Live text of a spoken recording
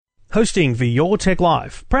Hosting for Your Tech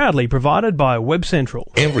Life, proudly provided by Web Central.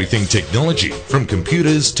 Everything technology, from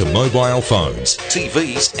computers to mobile phones,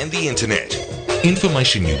 TVs and the internet.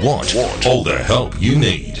 Information you want, all the help you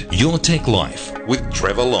need. Your Tech Life with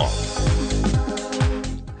Trevor Long.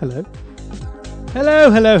 Hello.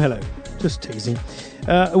 Hello. Just teasing.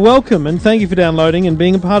 Welcome and thank you for downloading and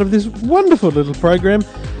being a part of this wonderful little program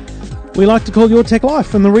we like to call Your Tech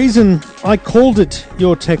Life. And the reason I called it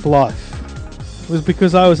Your Tech Life was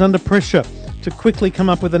because I was under pressure to quickly come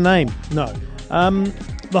up with a name. No.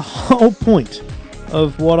 The whole point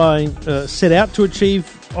of what I set out to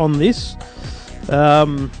achieve on this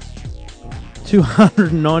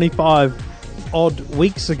 295 odd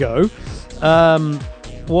weeks ago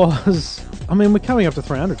was, I mean, we're coming up to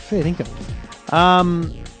 300, fair dinkum,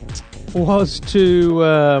 was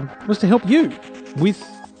to help you with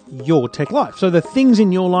your tech life. So the things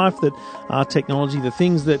in your life that are technology, the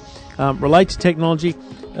things that relate to technology,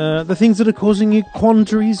 the things that are causing you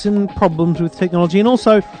quandaries and problems with technology, and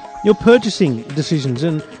also your purchasing decisions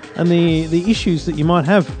and the issues that you might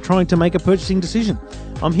have trying to make a purchasing decision.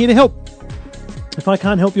 I'm here to help. If I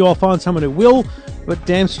can't help you, I'll find someone who will, but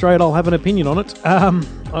damn straight I'll have an opinion on it. I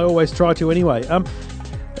always try to anyway.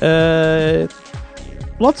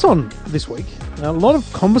 Lots on this week. A lot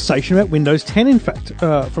of conversation about Windows 10, in fact,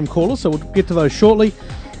 from callers, so we'll get to those shortly.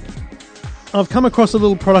 I've come across a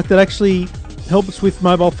little product that actually helps with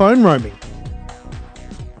mobile phone roaming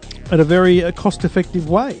at a very cost-effective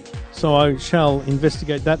way. So I shall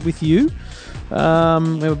investigate that with you. We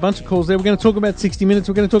have a bunch of calls there. We're going to talk about 60 Minutes.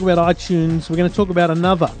 We're going to talk about iTunes. We're going to talk about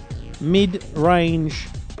another mid-range,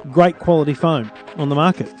 great quality phone on the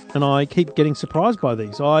market. And I keep getting surprised by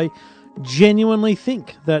these. I genuinely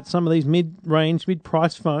think that some of these mid-range,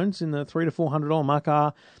 mid-price phones in the $300 to $400 mark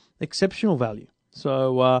are exceptional value.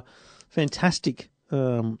 So fantastic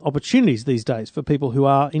opportunities these days for people who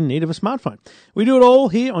are in need of a smartphone. We do it all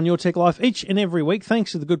here on Your Tech Life each and every week,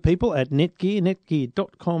 thanks to the good people at Netgear,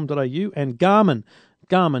 netgear.com.au, and Garmin,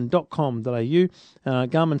 garmin.com.au.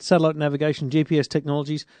 Garmin Satellite Navigation, GPS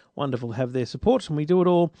Technologies, wonderful to have their support. And we do it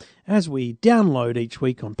all as we download each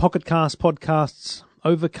week on Pocket Cast, Podcasts,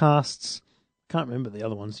 Overcasts. Can't remember the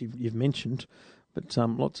other ones you've mentioned, but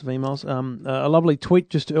lots of emails. A lovely tweet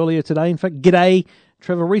just earlier today. In fact, g'day,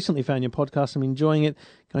 Trevor, recently found your podcast. I'm enjoying it.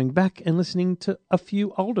 Going back and listening to a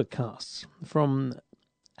few older casts from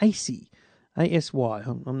ASY, A-S-Y.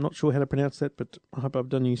 I'm not sure how to pronounce that, but I hope I've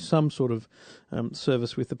done you some sort of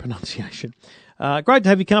service with the pronunciation. Great to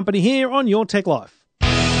have your company here on Your Tech Life.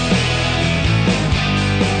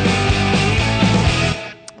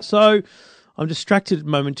 So I'm distracted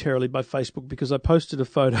momentarily by Facebook because I posted a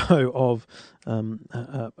photo of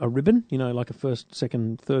a ribbon, you know, like a first,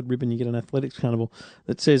 second, third ribbon you get in an athletics carnival,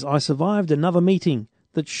 that says, "I survived another meeting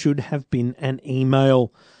that should have been an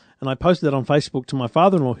email." And I posted that on Facebook to my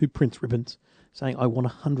father-in-law, who prints ribbons, saying, I want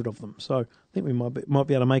 100 of them. So I think we might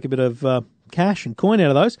be able to make a bit of cash and coin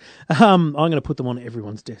out of those. I'm going to put them on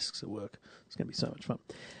everyone's desks at work. It's going to be so much fun.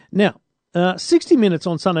 Now, 60 Minutes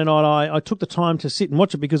on Sunday night, I took the time to sit and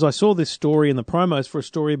watch it because I saw this story in the promos for a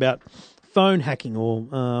story about phone hacking or,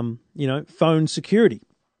 phone security.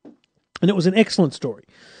 And it was an excellent story.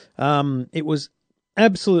 It was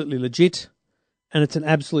absolutely legit, and it's an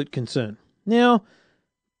absolute concern. Now,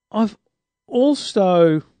 I've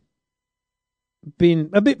also been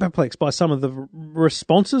a bit perplexed by some of the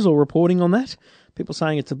responses or reporting on that. People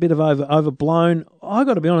saying it's a bit of overblown. I've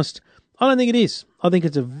got to be honest, I don't think it is. I think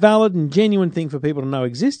it's a valid and genuine thing for people to know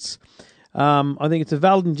exists. I think it's a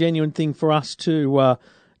valid and genuine thing for us to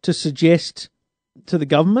suggest to the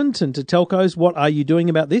government and to telcos, what are you doing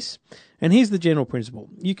about this? And here's the general principle.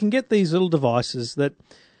 You can get these little devices that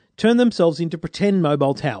turn themselves into pretend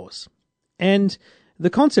mobile towers. And the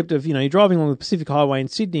concept of, you're driving along the Pacific Highway in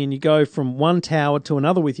Sydney and you go from one tower to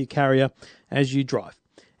another with your carrier as you drive.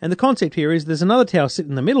 And the concept here is there's another tower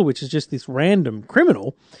sitting in the middle, which is just this random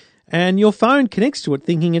criminal, and your phone connects to it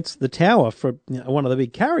thinking it's the tower for one of the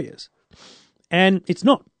big carriers. And it's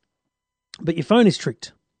not. But your phone is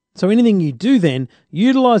tricked. So anything you do then,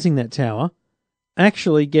 utilising that tower,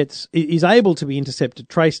 actually is able to be intercepted,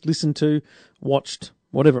 traced, listened to, watched,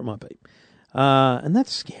 whatever it might be. And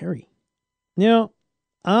that's scary. Now,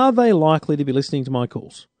 are they likely to be listening to my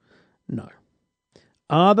calls? No.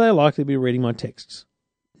 Are they likely to be reading my texts?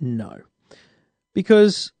 No.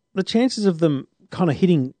 Because the chances of them kind of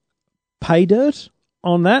hitting pay dirt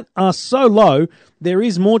on that are so low, there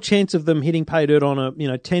is more chance of them hitting pay dirt on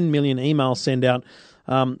a 10 million email send out,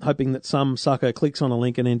 hoping that some sucker clicks on a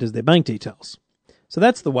link and enters their bank details. So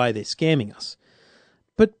that's the way they're scamming us.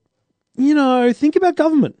 But, think about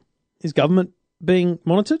government. Is government being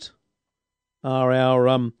monitored? Are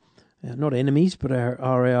our not enemies, but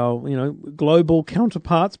are our global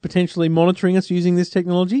counterparts potentially monitoring us using this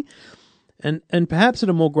technology, and perhaps at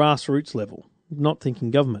a more grassroots level, not thinking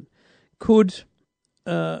government, could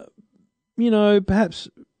perhaps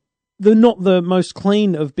not the most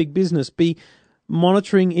clean of big business be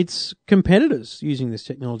monitoring its competitors using this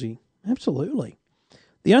technology? Absolutely.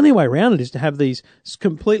 The only way around it is to have these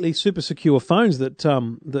completely super secure phones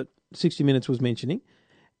that 60 Minutes was mentioning,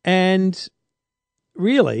 and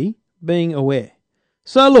really being aware.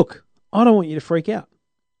 So look, I don't want you to freak out.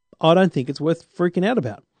 I don't think it's worth freaking out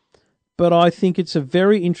about. But I think it's a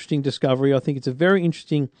very interesting discovery. I think it's a very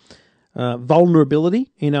interesting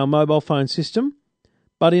vulnerability in our mobile phone system.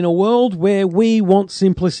 But in a world where we want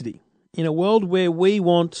simplicity, in a world where we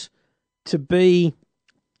want to be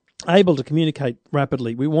able to communicate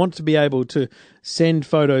rapidly, we want to be able to send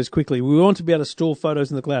photos quickly, we want to be able to store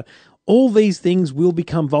photos in the cloud, all these things will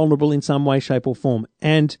become vulnerable in some way, shape or form.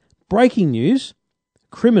 And breaking news,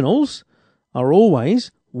 criminals are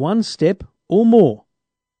always one step or more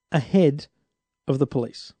ahead of the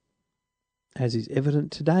police. As is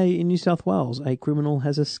evident today in New South Wales, a criminal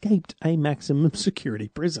has escaped a maximum security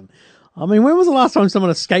prison. I mean, when was the last time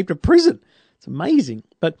someone escaped a prison? It's amazing.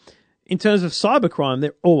 But in terms of cybercrime,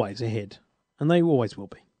 they're always ahead, and they always will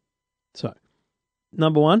be. So,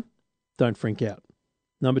 number one, don't freak out.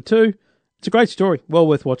 Number two, it's a great story, well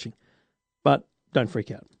worth watching, but don't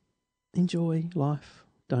freak out. Enjoy life.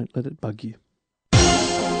 Don't let it bug you.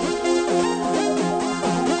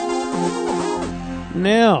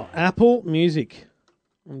 Now, Apple Music.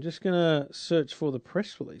 I'm just going to search for the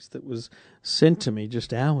press release that was sent to me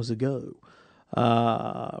just hours ago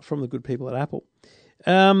from the good people at Apple.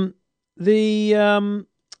 There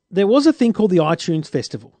was a thing called the iTunes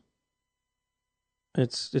Festival.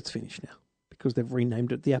 It's finished now because they've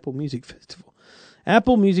renamed it the Apple Music Festival.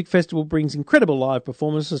 Apple Music Festival brings incredible live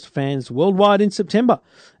performances to fans worldwide in September.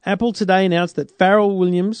 Apple today announced that Pharrell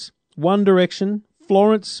Williams, One Direction,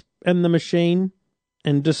 Florence and the Machine,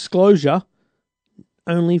 and Disclosure,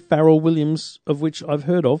 only Pharrell Williams, of which I've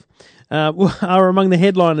heard of, are among the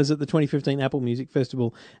headliners at the 2015 Apple Music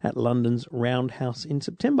Festival at London's Roundhouse in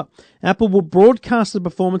September. Apple will broadcast the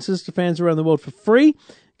performances to fans around the world for free.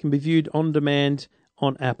 It can be viewed on demand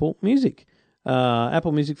on Apple Music.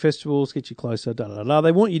 Apple Music Festivals get you closer,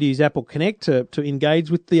 They want you to use Apple Connect to engage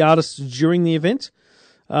with the artists during the event.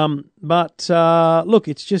 But look,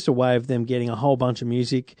 it's just a way of them getting a whole bunch of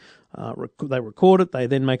music. They record it. They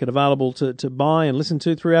then make it available to buy and listen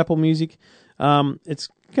to through Apple Music. It's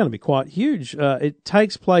going to be quite huge. It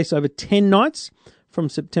takes place over 10 nights from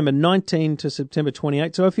September 19 to September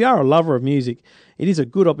 28. So if you are a lover of music, it is a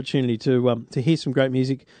good opportunity to hear some great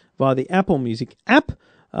music via the Apple Music app.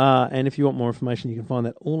 And if you want more information, you can find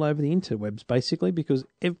that all over the interwebs, basically, because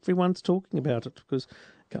everyone's talking about it, because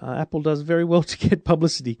Apple does very well to get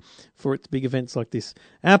publicity for its big events like this.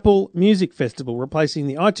 Apple Music Festival, replacing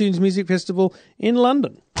the iTunes Music Festival in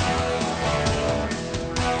London.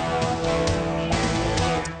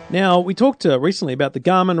 Now, we talked recently about the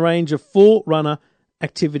Garmin range of Forerunner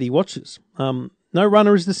activity watches. No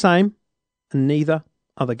runner is the same, and neither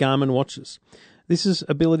are the Garmin watches. This is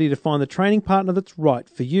ability to find the training partner that's right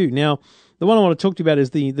for you. Now, the one I want to talk to you about is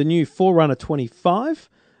the new Forerunner 25.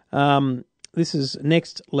 This is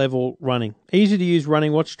next level running. Easy to use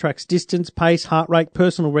running watch, tracks distance, pace, heart rate,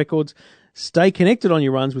 personal records. Stay connected on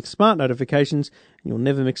your runs with smart notifications, and you'll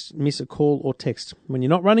never miss a call or text. When you're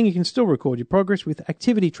not running, you can still record your progress with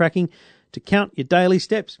activity tracking to count your daily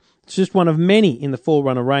steps. It's just one of many in the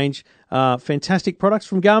Forerunner range. Fantastic products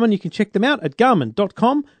from Garmin. You can check them out at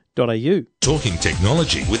garmin.com.au. Talking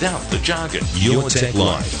technology without the jargon. Your Tech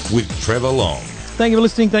Life with Trevor Long. Thank you for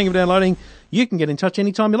listening. Thank you for downloading. You can get in touch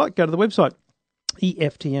anytime you like. Go to the website,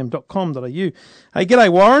 eftm.com.au. Hey, g'day,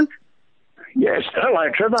 Warren. Yes, hello,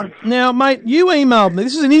 Trevor. Now, mate, you emailed me.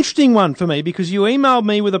 This is an interesting one for me because you emailed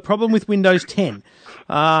me with a problem with Windows 10.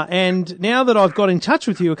 And now that I've got in touch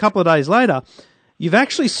with you a couple of days later, you've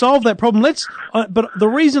actually solved that problem. But the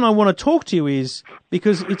reason I want to talk to you is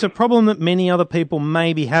because it's a problem that many other people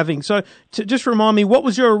may be having. So just remind me, what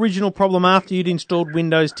was your original problem after you'd installed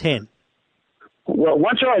Windows 10? Well,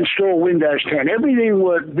 once I installed Windows 10, everything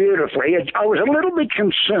worked beautifully. I was a little bit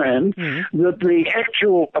concerned that the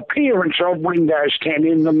actual appearance of Windows 10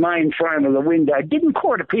 in the main frame of the window didn't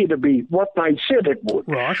quite appear to be what they said it would.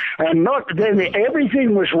 Right. And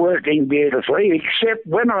everything was working beautifully, except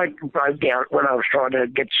when I was trying to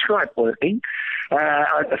get Skype working.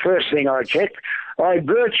 The first thing I checked,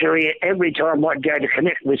 virtually every time I'd go to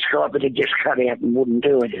connect with Skype, it just cut out and wouldn't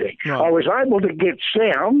do anything. Right. I was able to get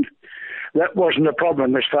sound. that wasn't a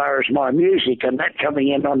problem as far as my music and that coming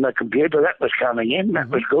in on the computer. That was coming in. That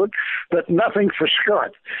was good. But nothing for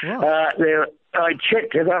Scott. Right. I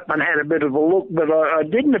checked it up and had a bit of a look, but I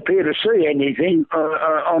didn't appear to see anything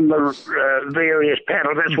on the various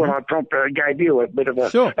panels. That's when I promptly gave you a bit of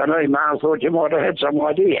an email. Thought you might have had some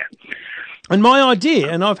idea. And my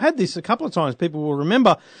idea, and I've had this a couple of times, people will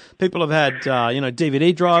remember, people have had,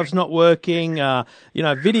 DVD drives not working,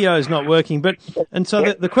 videos not working. And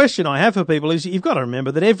so the question I have for people is you've got to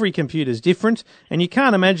remember that every computer is different, and you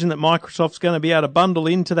can't imagine that Microsoft's going to be able to bundle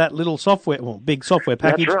into that little big software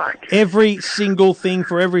package, every single thing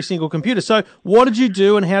for every single computer. So what did you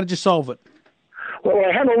do and how did you solve it? Well,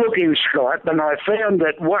 I had a look in Skype, and I found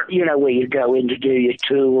that where you go in to do your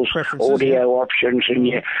tools, audio options,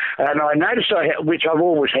 and I noticed which I've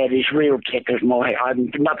always had is Realtek as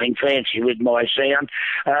I'm nothing fancy with my sound.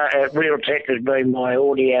 Realtek has been my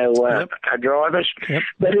audio drivers,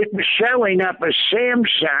 but it was showing up as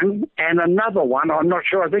Samsung and another one. I'm not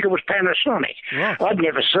sure. I think it was Panasonic. Wow. I'd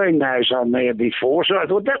never seen those on there before, so I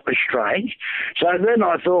thought that was strange. So then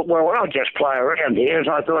I thought, well, I'll just play around here.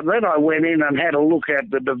 So I thought, then I went in and had a look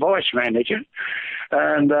at the device manager,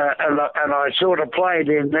 and I sort of played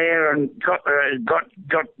in there and got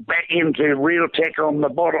back into Realtek on the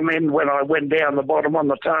bottom end when I went down the bottom on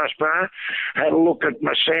the taskbar, had a look at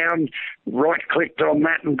my sound, right-clicked on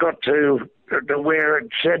that and got to where it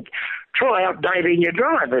said, try updating your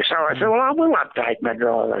driver. So I said, well, I will update my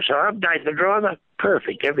driver. So I update the driver.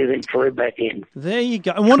 Perfect. Everything flew back in. There you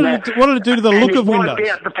go. And what did it do to the look of Windows? It wiped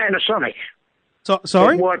out the Panasonic.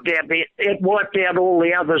 Sorry? It wiped out all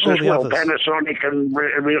the others as well, Panasonic and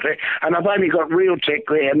Realtek. And I've only got Realtek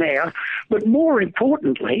there now. But more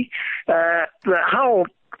importantly, the whole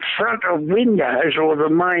front of Windows or the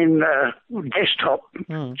main desktop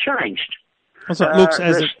changed. So it looks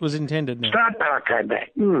as it was intended now. Start bar came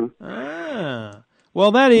back.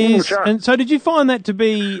 Well, that is... And so did you find that to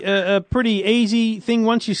be a pretty easy thing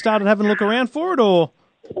once you started having a look around for it, or...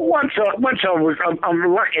 Once I'm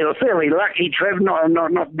lucky, fairly lucky, Trev. Not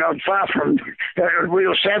far from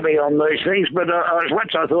real savvy on these things. But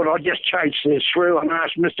once I thought I'd just chase this through and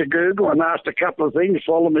ask Mr. Google and asked a couple of things,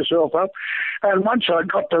 follow myself up. And once I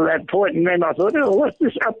got to that point, and then I thought, let's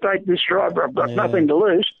just update this driver. I've got nothing to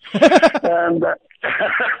lose. And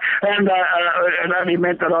it only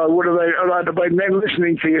meant that I'd have been then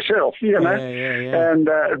listening for yourself, you know. And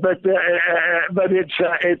but it's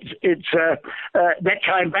that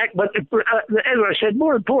came back. But as I said,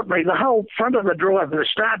 more importantly, the whole front of the driver, the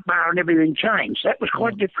start bar, and everything changed. That was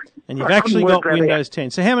quite different. And you've actually got Windows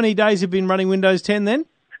 10. So how many days have you been running Windows 10 then?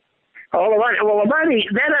 I was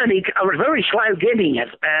very slow getting it.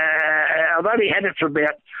 I've only had it for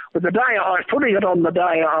about, but the day I was putting it on the day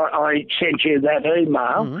I sent you that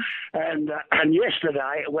email, and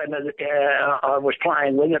yesterday when I was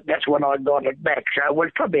playing with it, that's when I got it back. So it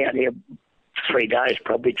was probably only 3 days,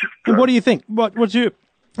 probably. And what do you think? What's your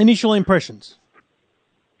initial impressions?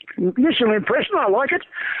 Initial impression, I like it.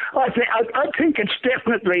 I think it's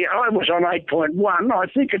definitely, I was on 8.1, I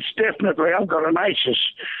think it's definitely, I've got an Asus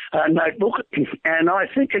notebook, and I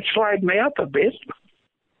think it slowed me up a bit.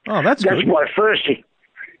 Oh, that's good. That's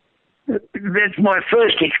my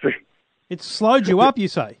first experience. It slowed you up, you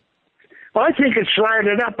say? I think it slowed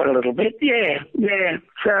it up a little bit, yeah.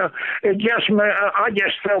 So I just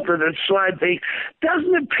felt that it slowed things.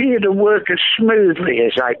 Doesn't appear to work as smoothly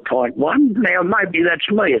as 8.1. Now, maybe that's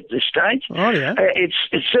me at this stage. Oh, yeah. It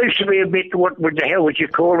seems to be a bit, what the hell would you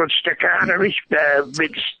call it, staccato-ish, a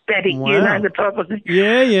bit static, wow. you know, the type of thing.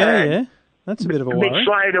 Yeah. That's a bit of a worry. A bit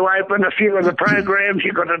slow to open. A few of the programs,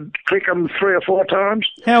 you've got to click them 3 or 4 times.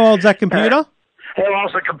 How old's that computer? How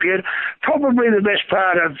old's the computer? Probably the best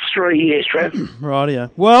part of 3 years, Trev. Rightio.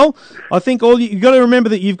 Well, I think you've got to remember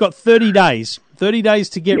that you've got 30 days. 30 days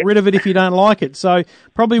to get rid of it if you don't like it. So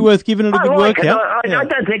probably worth giving it a good workout. I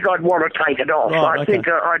don't think I'd want to take it off. Right, I think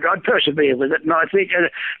I'd persevere with it, and I think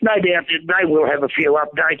no doubt they will have a few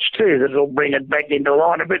updates too that'll bring it back into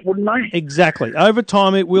line a bit, wouldn't they? Exactly. Over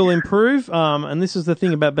time it will improve, and this is the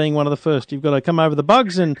thing about being one of the first. You've got to come over the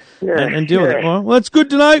bugs and deal with it. Well, it's good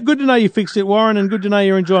to know. Good to know you fixed it, Warren, and good to know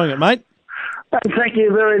you're enjoying it, mate. Thank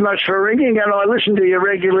you very much for ringing, and I listen to you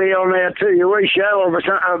regularly on our 2UE show of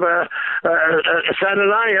a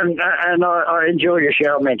Saturday, and I enjoy your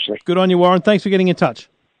show immensely. Good on you, Warren. Thanks for getting in touch.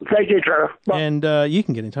 Thank you, Trevor. Bye. And you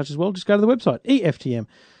can get in touch as well. Just go to the website,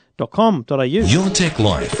 eftm.com.au. Your Tech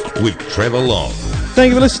Life with Trevor Long.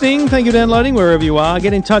 Thank you for listening. Thank you for downloading wherever you are.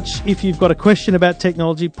 Get in touch if you've got a question about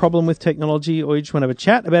technology, problem with technology, or you just want to have a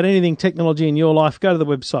chat about anything technology in your life. Go to the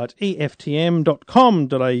website, eftm.com.au.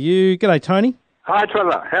 G'day, Tony. Hi,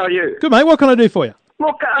 Trevor. How are you? Good, mate. What can I do for you?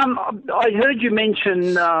 Look, I heard you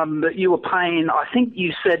mention that you were paying, I think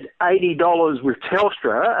you said $80 with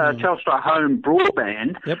Telstra, Telstra Home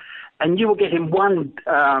Broadband, Yep. and you were getting one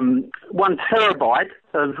terabyte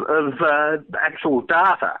of actual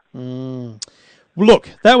data. Look,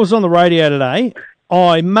 that was on the radio today.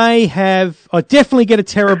 I definitely get a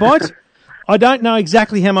terabyte. I don't know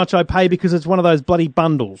exactly how much I pay because it's one of those bloody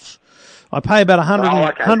bundles. I pay about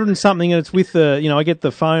 100 and something, and it's with I get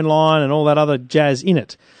the phone line and all that other jazz in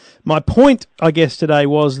it. My point, I guess, today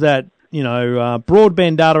was that,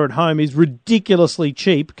 broadband data at home is ridiculously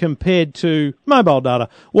cheap compared to mobile data.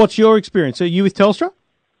 What's your experience? Are you with Telstra?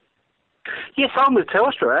 Yes, I'm with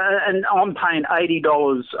Telstra, and I'm paying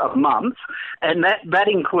 $80 a month, and that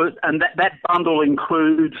bundle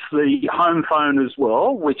includes the home phone as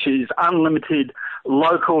well, which is unlimited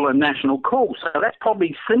local and national calls. So that's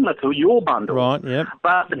probably similar to your bundle. Right. Yep.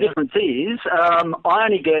 But the difference is, I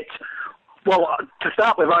only get, to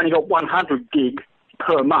start with, I only got 100 gig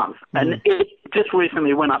per month, and it just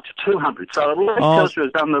recently went up to 200. So at least Telstra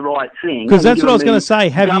has done the right thing. Because that's what I was going to say.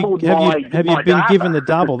 Have you been given the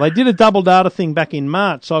double? They did a double data thing back in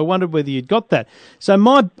March, so I wondered whether you'd got that. So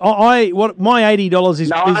my $80 is.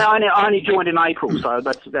 No, I only joined in April, so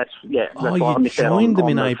that's why I missed out on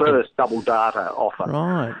the first double data offer.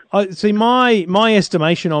 Right. See, my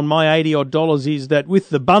estimation on my $80 is that with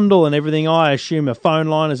the bundle and everything, I assume a phone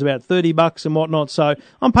line is about $30 and whatnot. So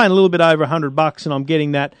I'm paying a little bit over $100, and I'm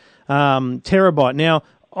getting that terabyte. Now,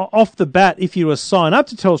 off the bat, if you were to sign up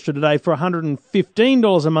to Telstra today for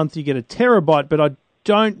 $115 a month, you get a terabyte, but I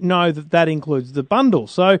don't know that includes the bundle.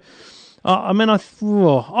 So, I would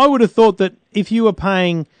have thought that if you were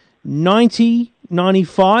paying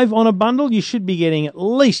 $95 on a bundle, you should be getting at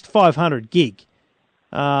least 500 gig.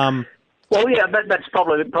 Well, yeah, that's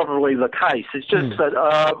probably the case. It's just that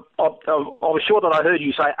I was sure that I heard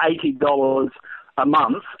you say $80 a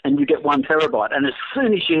month, and you get 1 terabyte. And as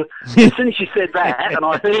soon as you said that, and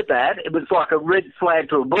I heard that, it was like a red flag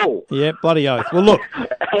to a bull. Yeah, bloody oath. Well, look,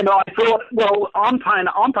 and I thought, well, I'm paying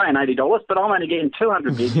 $80, but I'm only getting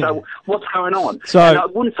 200 gigs. So what's going on? So and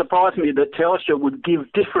it wouldn't surprise me that Telstra would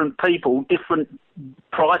give different people different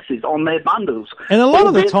prices on their bundles. And a lot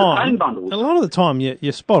of the time,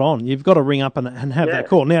 you're spot on. You've got to ring up and have that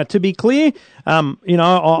call. Now, to be clear, I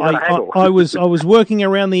was working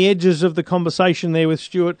around the edges of the conversation there with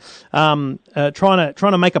Stuart, trying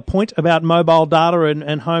to make a point about mobile data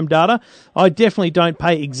and home data. I definitely don't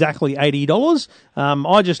pay exactly $80.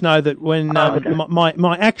 I just know that when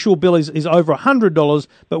my actual bill is over $100,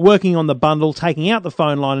 but working on the bundle, taking out the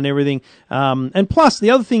phone line and everything, and plus the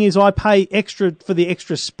other thing is I pay extra for the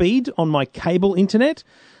extra speed on my cable internet.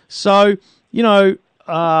 So, you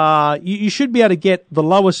should be able to get the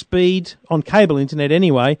lower speed on cable internet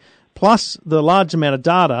anyway, plus the large amount of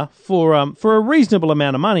data for a reasonable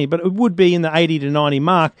amount of money, but it would be in the 80 to 90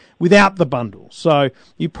 mark without the bundle. So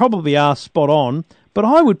you probably are spot on, but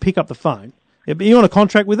I would pick up the phone. Are you on a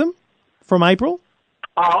contract with them from April?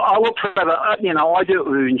 I look for I do it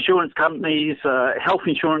with insurance companies, health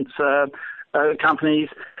insurance companies,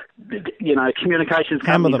 communications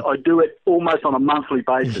companies. I do it almost on a monthly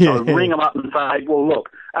basis. Yeah. I ring them up and say, well,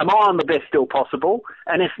 look, am I on the best deal possible?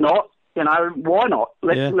 And if not, why not?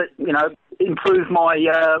 Let improve my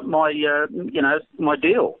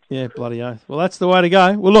deal. Yeah, bloody oath. Well, that's the way to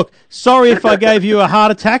go. Well, look, sorry if I gave you a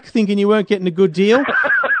heart attack thinking you weren't getting a good deal.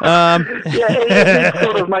 It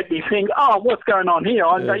sort of made me think, what's going on here?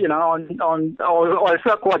 I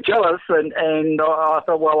felt quite jealous, and I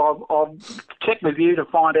thought, well, I'll check with you to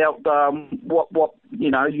find out what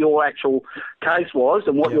your actual case was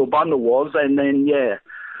and what your bundle was, and then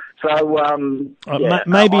So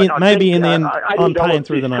maybe in the end, I'm paying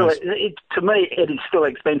through the nose. To me, it is still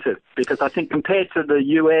expensive because I think compared to the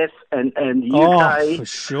US and the UK, for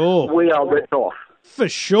sure, we are ripped off. For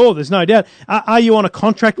sure, there's no doubt. Are you on a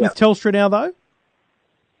contract with Telstra now, though?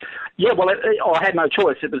 Yeah, well, I had no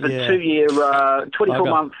choice. It was a 2-year,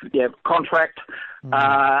 24-month contract.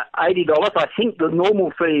 $80. I think the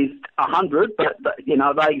normal fee is $100, but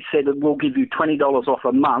they said that we'll give you $20 off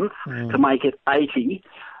a month to make it $80.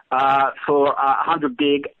 For 100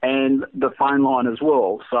 gig and the phone line as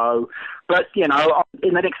well. So, but in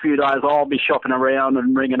the next few days, I'll be shopping around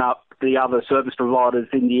and ringing up the other service providers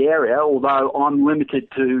in the area, although I'm limited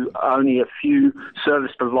to only a few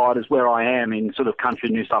service providers where I am in sort of country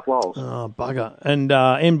New South Wales. Oh, bugger. And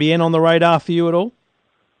NBN on the radar for you at all?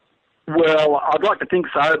 Well, I'd like to think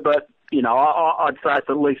so, but I'd say it's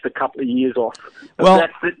at least a couple of years off. Well,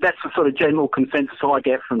 that's the sort of general consensus I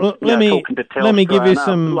get from talking to Telstra let me give you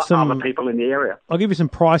some some other people in the area. I'll give you some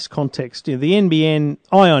price context. The NBN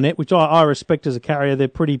Ionet, which I respect as a carrier, they're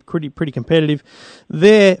pretty competitive.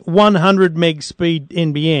 Their 100 meg speed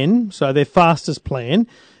NBN, so their fastest plan,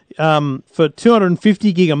 for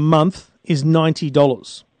 250 gig a month is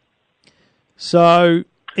 $90. So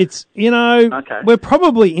it's, we're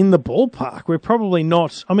probably in the ballpark. We're probably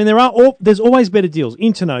not. I mean, there's always better deals.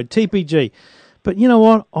 Internode, TPG. But you know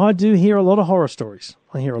what? I do hear a lot of horror stories.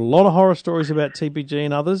 I hear a lot of horror stories about TPG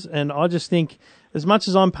and others, and I just think as much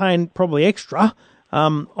as I'm paying probably extra,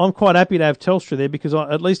 I'm quite happy to have Telstra there because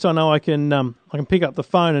at least I know I can pick up the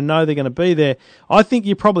phone and know they're going to be there. I think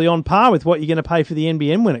you're probably on par with what you're going to pay for the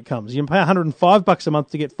NBN when it comes. You can pay $105 a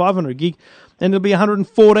month to get 500 gig, and it'll be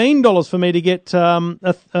 $114 for me to get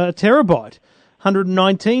a terabyte.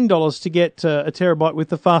 $119 to get a terabyte with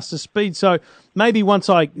the fastest speed. So maybe once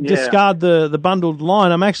I discard the bundled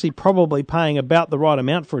line, I'm actually probably paying about the right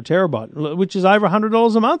amount for a terabyte, which is over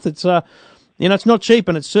 $100 a month. It's it's not cheap,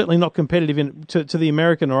 and it's certainly not competitive to the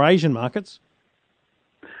American or Asian markets.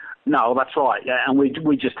 No, that's right. Yeah, and we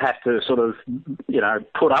just have to sort of,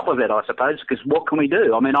 put up with it, I suppose, because what can we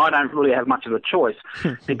do? I mean, I don't really have much of a choice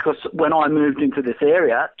because when I moved into this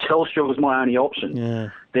area, Telstra was my only option. Yeah.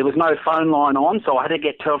 There was no phone line on, so I had to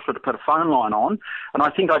get Telstra to put a phone line on. And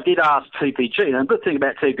I think I did ask TPG. And the good thing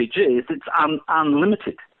about TPG is it's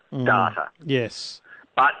unlimited data. Yes.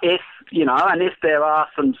 But if there are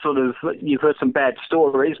some sort of, you've heard some bad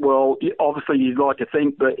stories, well, obviously you'd like to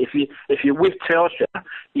think that if you're with Telstra,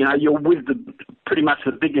 you're with pretty much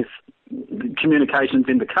the biggest communications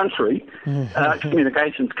in the country,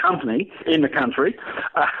 communications company in the country.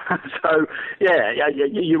 So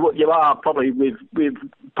you are probably with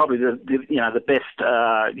probably the best.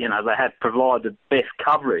 They have provided the best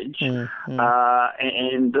coverage, and they are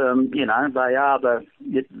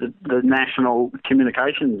the national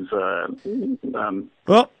communications.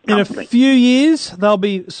 Well, in a few years, they'll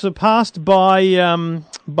be surpassed by the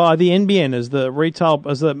NBN as the retail,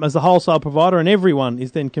 as the wholesale provider, and everyone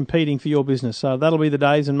is then competing for your business. So that'll be the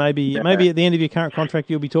days, and maybe at the end of your current contract,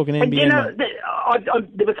 you'll be talking NBN.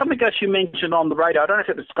 There was something else you mentioned on the radio. I don't know if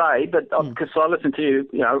it was today, but because I listen to you,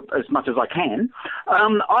 as much as I can.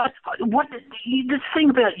 This thing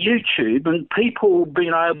about YouTube and people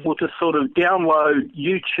being able to sort of download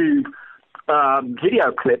YouTube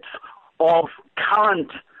video clips of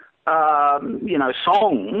current,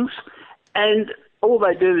 songs, and all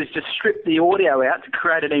they do is just strip the audio out to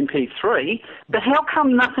create an MP3. But how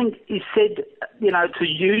come nothing is said, to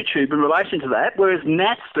YouTube in relation to that, whereas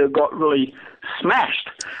Napster got really smashed?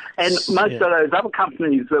 And most of those other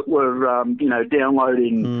companies that were,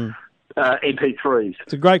 downloading MP3s.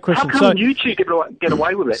 It's a great question. How come YouTube get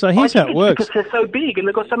away with it? So here's how it works. Because they're so big and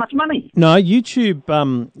they've got so much money. No, YouTube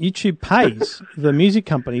pays the music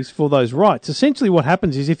companies for those rights. Essentially what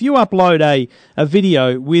happens is if you upload a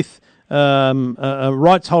video with a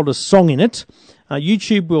rights holder's song in it,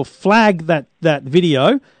 YouTube will flag that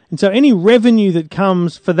video, and so any revenue that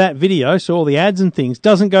comes for that video, so all the ads and things,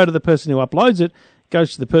 doesn't go to the person who uploads it,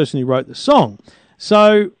 goes to the person who wrote the song.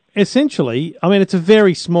 So essentially, I mean, it's a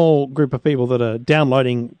very small group of people that are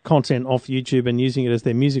downloading content off YouTube and using it as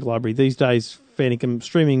their music library. These days, fair income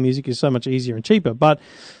streaming music is so much easier and cheaper, but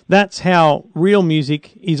that's how real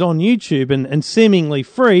music is on YouTube and seemingly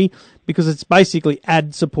free because it's basically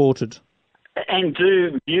ad-supported. And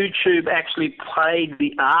do YouTube actually pay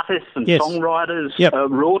the artists and songwriters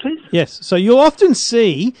royalties? Yes. So you'll often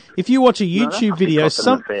see, if you watch a YouTube video,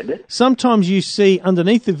 sometimes you see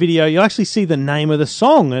underneath the video, you'll actually see the name of the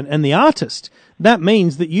song and the artist. That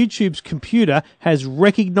means that YouTube's computer has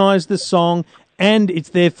recognized the song and it's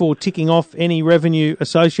therefore ticking off any revenue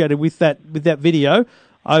associated with that video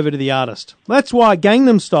over to the artist. That's why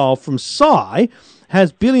Gangnam Style from Psy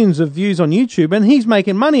has billions of views on YouTube, and he's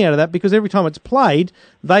making money out of that because every time it's played,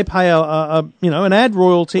 they pay an ad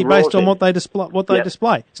royalty based on what they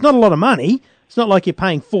display. It's not a lot of money. It's not like you're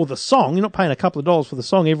paying for the song. You're not paying a couple of dollars for the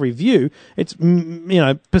song every view. It's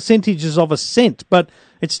percentages of a cent, but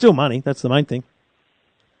it's still money. That's the main thing.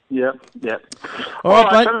 Yep. All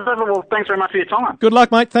right, mate. Well, thanks very much for your time. Good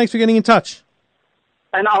luck, mate. Thanks for getting in touch.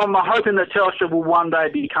 And I'm hoping that Telstra will one day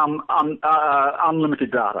become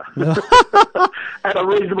unlimited data at a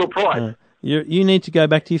reasonable price. You need to go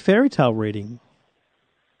back to your fairy tale reading.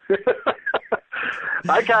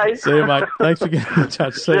 Okay. See you, mate. Thanks for getting in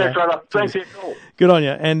touch. See ya. Brother. Thanks for your call. Good on you.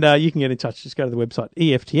 And you can get in touch. Just go to the website,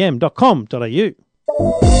 eftm.com.au.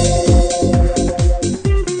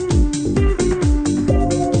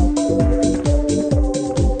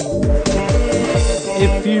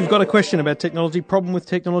 If you've got a question about technology, problem with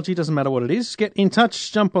technology, doesn't matter what it is, get in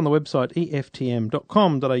touch, jump on the website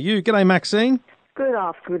eftm.com.au. G'day, Maxine.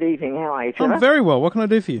 Good evening. How are you, Trevor? I'm very well. What can I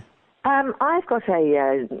do for you? I've got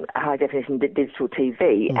a high-definition digital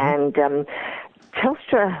TV, and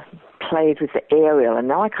Telstra played with the aerial, and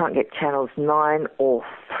now I can't get channels 9 or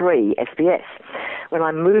 3 SBS. When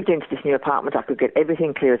I moved into this new apartment, I could get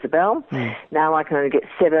everything clear as a bell. Now I can only get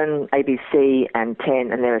 7, ABC, and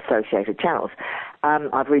 10, and their associated channels.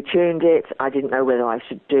 I've retuned it. I didn't know whether I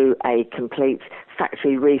should do a complete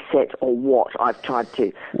factory reset or what. I've tried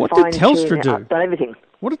to What did Telstra do? I've done everything.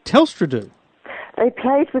 What did Telstra do? They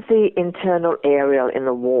played with the internal aerial in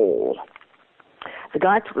the wall. The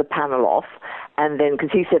guy took the panel off, and then,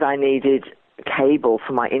 because he said I needed cable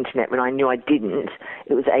for my internet when I knew I didn't,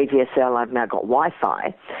 it was ADSL, I've now got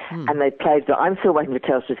Wi-Fi, and they played, but I'm still waiting for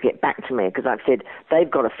Telstra to get back to me, because I've said they've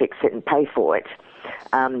got to fix it and pay for it,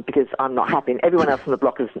 because I'm not happy, and everyone else on the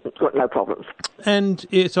block has got no problems. And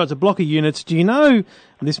so it's a block of units. Do you know,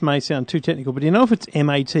 and this may sound too technical, but do you know if it's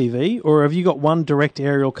MATV, or have you got one direct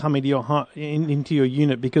aerial coming to your into your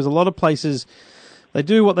unit? Because a lot of places, they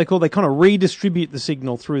do what they kind of redistribute the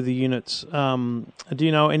signal through the units. Do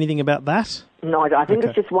you know anything about that? No, I think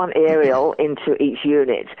it's just one aerial into each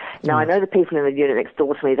unit. Now, I know the people in the unit next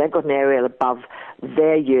door to me, they've got an aerial above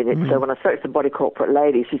their unit. So when I spoke to the body corporate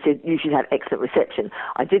lady, she said, you should have excellent reception.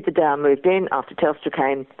 I did the day I moved in. After Telstra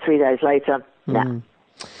came, 3 days later, no.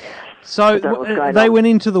 So they went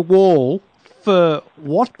into the wall for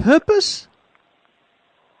what purpose?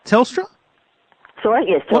 Telstra? Sorry?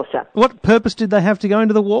 Yes, Telstra. What purpose did they have to go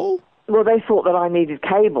into the wall? Well, they thought that I needed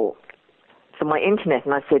cable for my internet,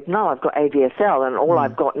 and I said, no, I've got ADSL, and all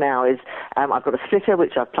I've got now is I've got a splitter,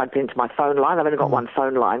 which I've plugged into my phone line. I've only got one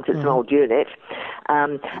phone line, so it's an old unit,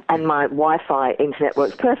 and my Wi-Fi internet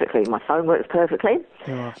works perfectly. My phone works perfectly,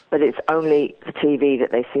 but it's only the TV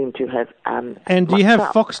that they seem to have And do you have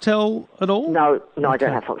Foxtel at all? No, I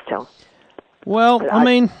don't have Foxtel. Well, but I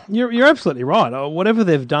mean, you're absolutely right. Whatever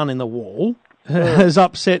they've done in the wall has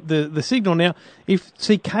upset the signal. Now,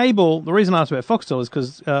 cable, the reason I asked about Foxtel is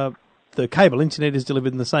because the cable internet is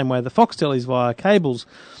delivered in the same way the Foxtel is via cables.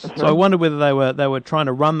 So I wonder whether they were trying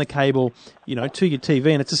to run the cable, to your TV,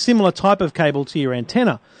 and it's a similar type of cable to your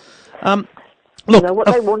antenna. Look, what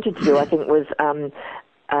they wanted to do, I think, was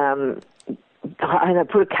I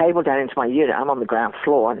put a cable down into my unit. I'm on the ground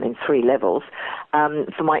floor and in 3 levels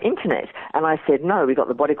for my internet. And I said, no, we got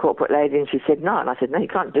the body corporate lady, and she said, no. And I said, no, you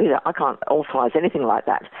can't do that. I can't authorise anything like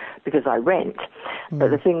that because I rent.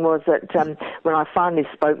 But the thing was that when I finally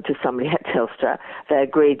spoke to somebody at Telstra, they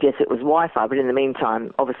agreed, yes, it was Wi-Fi. But in the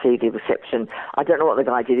meantime, obviously the reception, I don't know what the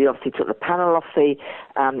guy did. He obviously took the panel off the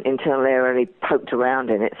internal area and he poked around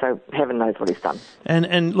in it. So heaven knows what he's done.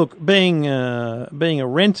 And look, being a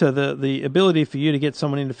renter, the ability for you to get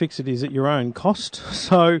someone in to fix it is at your own cost.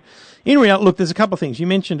 So in reality, look, there's a couple of things. You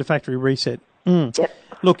mentioned a factory reset. Yep.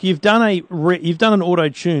 Look, you've done an auto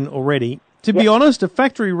tune already. To be honest, a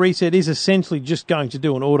factory reset is essentially just going to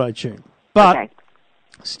do an auto tune, but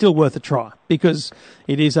still worth a try because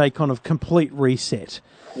it is a kind of complete reset.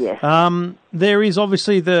 Yes. There is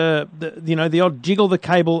obviously the odd jiggle the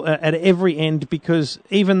cable at every end because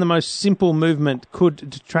even the most simple movement could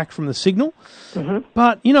detract from the signal.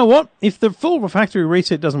 But you know what? If the full factory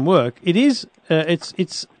reset doesn't work, it is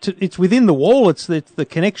it's within the wall. It's the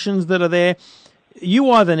connections that are there.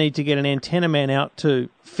 You either need to get an antenna man out to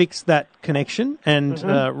fix that connection and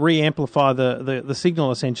re-amplify the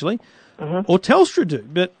signal essentially, or Telstra do.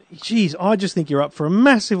 But, geez, I just think you're up for a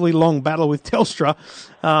massively long battle with Telstra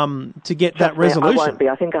to get that resolution. I won't be.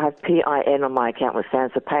 I think I have PIN on my account, which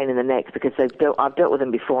stands for pain in the neck, because I've dealt with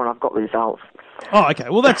them before and I've got results. Oh, okay.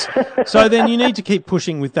 Well, so then you need to keep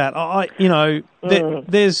pushing with that.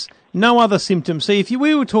 There's no other symptoms. See,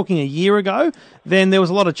 we were talking a year ago, then there was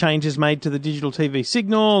a lot of changes made to the digital TV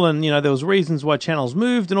signal, and there was reasons why channels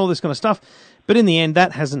moved and all this kind of stuff. But in the end,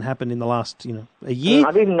 that hasn't happened in the last, a year.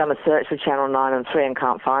 I've even done a search for Channel 9 and 3 and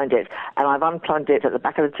can't find it. And I've unplugged it at the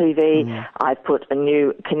back of the TV. I've put a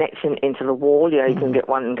new connection into the wall. You can get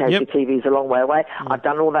one in case your TV's a long way away. I've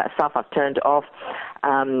done all that stuff. I've turned it off.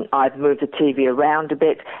 I've moved the TV around a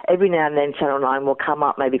bit. Every now and then Channel 9 will come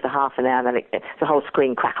up maybe for half an hour and then the whole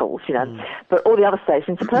screen crackles, But all the other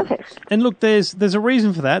stations are perfect. And look, there's a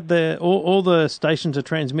reason for that. All the stations are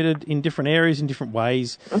transmitted in different areas in different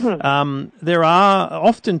ways. There are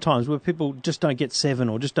often times where people just don't get 7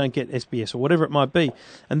 or just don't get SBS or whatever it might be.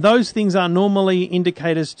 And those things are normally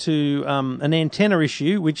indicators to an antenna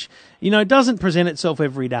issue, which, doesn't present itself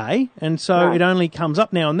every day. And so it only comes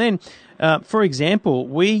up now and then. For example,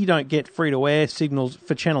 we don't get free-to-air signals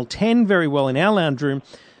for Channel 10 very well in our lounge room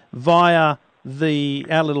via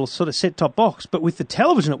our little sort of set-top box, but with the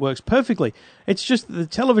television it works perfectly. It's just that the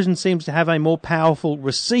television seems to have a more powerful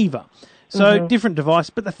receiver. So different device,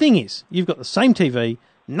 but the thing is, you've got the same TV,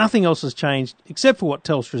 nothing else has changed except for what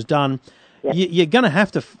Telstra's done. Yep. You're going to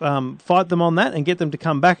have to fight them on that and get them to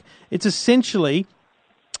come back. It's essentially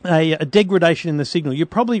a degradation in the signal. You're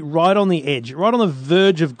probably right on the edge, right on the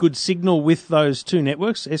verge of good signal with those two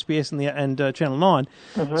networks, SBS and Channel 9.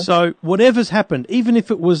 So whatever's happened, even if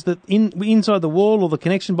it was that inside the wall or the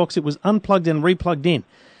connection box, it was unplugged and replugged in,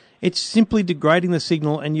 it's simply degrading the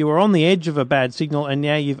signal, and you were on the edge of a bad signal, and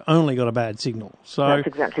now you've only got a bad signal. So that's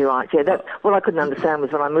exactly right. Yeah, what I couldn't understand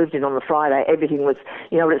was when I moved in on the Friday, everything was,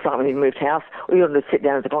 you know what it's like when you moved house, or you want to sit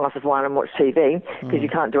down with a glass of wine and watch TV because you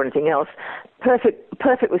can't do anything else.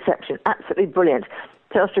 Perfect reception, absolutely brilliant.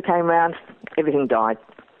 Telstra came round, everything died.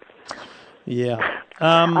 Yeah.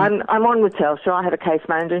 I'm on with Telstra. I have a case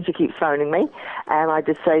manager, and she keeps phoning me, and I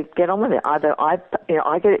just say, get on with it. Either I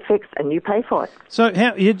get it fixed, and you pay for it. So,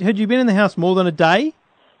 had you been in the house more than a day?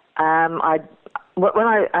 When I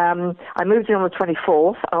moved in on the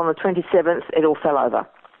 24th, on the 27th, it all fell over.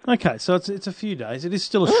 Okay, so it's a few days. It is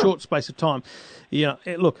still a short space of time.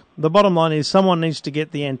 Look, the bottom line is someone needs to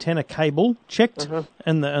get the antenna cable checked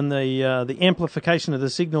and the amplification of the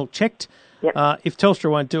signal checked. Yep. If Telstra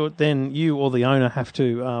won't do it, then you or the owner have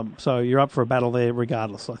to. So you're up for a battle there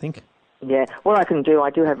regardless, I think. Yeah, what I can do, I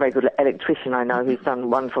do have a very good electrician I know who's done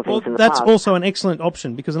wonderful things in the past. That's also an excellent excellent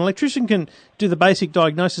option because an electrician can do the basic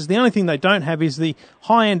diagnosis. The only thing they don't have is the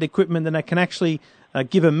high-end equipment that can actually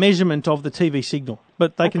give a measurement of the TV signal.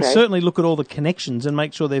 But they can certainly look at all the connections and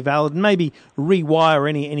make sure they're valid and maybe rewire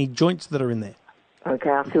any joints that are in there.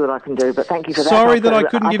 Okay, I'll see what I can do, but thank you for that. Sorry that I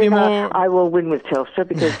couldn't give you more. I will win with Telstra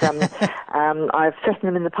because I've threatened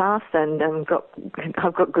them in the past and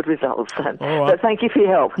I've got good results. All right. But thank you for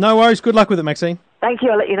your help. No worries. Good luck with it, Maxine. Thank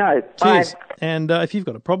you. I'll let you know. Cheers. Bye. And if you've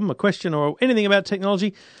got a problem, a question, or anything about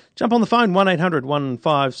technology, jump on the phone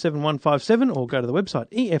 1-800-157-157 or go to the website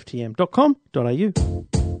eftm.com.au.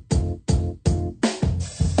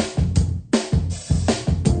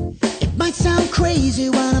 It might sound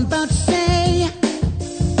crazy what I'm about to say,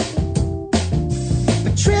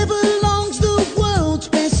 but Trevor Long's the world's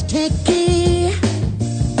best techie.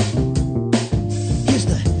 He's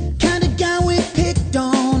the kind of guy we picked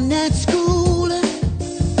on at school, and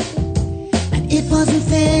it wasn't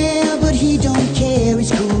fair, but he don't care,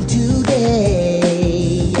 he's cool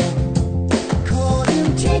today. Call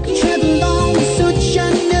him techie. Trevor Long is such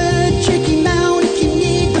a nerd, check him out if you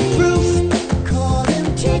need the proof. Call him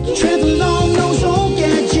techie. Trevor Long knows all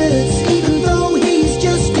gadgets, even though he's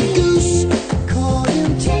just a goose. Call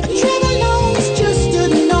him techie. Trevor Long is just a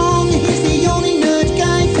nong, he's the only nerd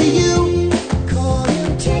guy for you. Call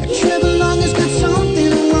him techie. Trevor Long has got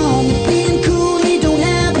something wrong with being cool, he don't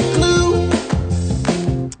have a clue.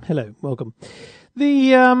 Hello, welcome.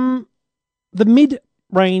 The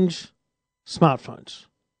mid-range smartphones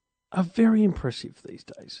are very impressive these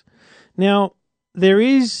days. Now, there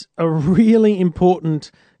is a really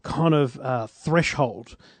important kind of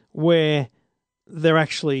threshold where they're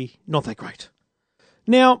actually not that great.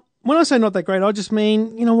 Now, when I say not that great, I just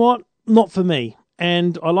mean, you know what, not for me.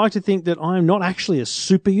 And I like to think that I'm not actually a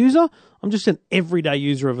super user. I'm just an everyday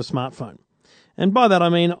user of a smartphone. And by that I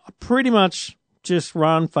mean I pretty much just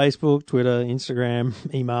run Facebook, Twitter, Instagram,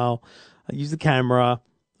 email, I use the camera,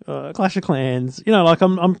 Clash of Clans. You know, like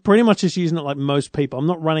I'm pretty much just using it like most people. I'm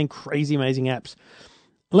not running crazy amazing apps.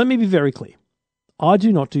 Let me be very clear. I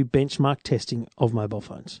do not do benchmark testing of mobile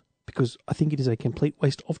phones because I think it is a complete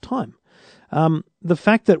waste of time. The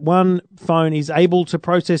fact that one phone is able to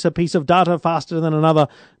process a piece of data faster than another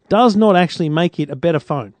does not actually make it a better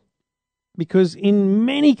phone, because in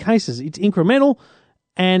many cases it's incremental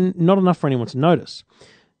and not enough for anyone to notice.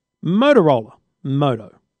 Motorola,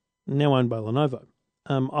 Moto, now owned by Lenovo.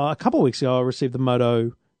 A couple of weeks ago I received the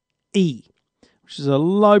Moto E, which is a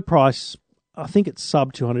low price, I think it's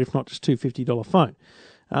sub $200, if not just $250 phone.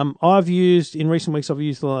 In recent weeks, I've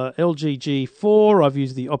used the LG G4, I've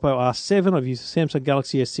used the Oppo R7, I've used the Samsung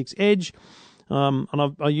Galaxy S6 Edge,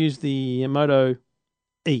 and I used the Moto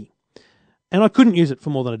E. And I couldn't use it for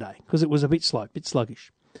more than a day because it was a bit slow, a bit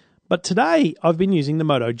sluggish. But today, I've been using the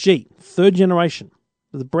Moto G, third generation.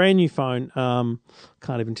 The brand new phone,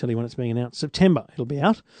 can't even tell you when it's being announced. September, it'll be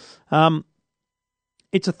out.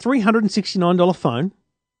 It's a $369 phone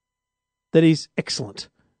that is excellent.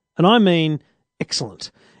 And I mean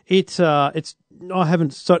excellent. I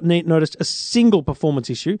haven't noticed a single performance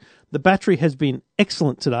issue. The battery has been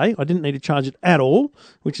excellent today. I didn't need to charge it at all,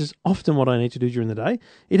 which is often what I need to do during the day.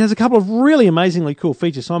 It has a couple of really amazingly cool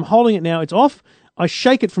features. So I'm holding it now. It's off. I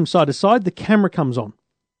shake it from side to side. The camera comes on.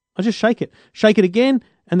 I just shake it. Shake it again,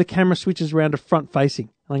 and the camera switches around to front facing,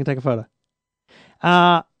 and I can take a photo.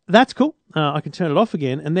 That's cool. I can turn it off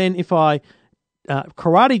again, and then if I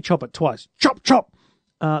karate chop it twice, chop, chop,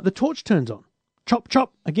 the torch turns on. Chop,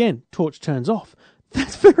 chop, again, torch turns off.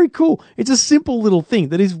 That's very cool. It's a simple little thing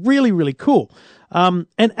that is really, really cool and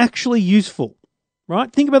actually useful,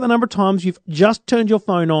 right? Think about the number of times you've just turned your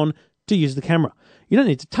phone on to use the camera. You don't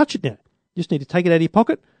need to touch it now. You just need to take it out of your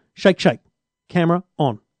pocket, shake, shake, camera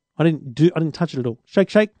on. I didn't touch it at all. Shake,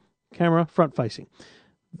 shake, camera front facing.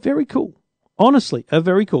 Very cool. Honestly, a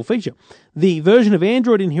very cool feature. The version of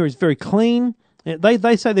Android in here is very clean.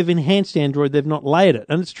 They say they've enhanced Android, they've not layered it.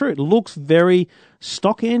 And it's true, it looks very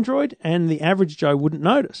stock Android, and the average Joe wouldn't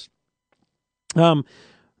notice. The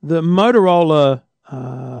Motorola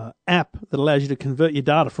app that allows you to convert your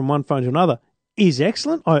data from one phone to another is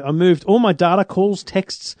excellent. I moved all my data, calls,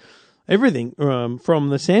 texts, everything from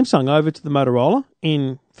the Samsung over to the Motorola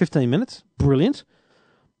in 15 minutes. Brilliant.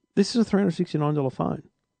 This is a $369 phone.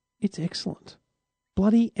 It's excellent.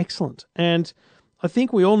 Bloody excellent. And I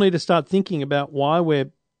think we all need to start thinking about why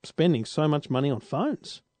we're spending so much money on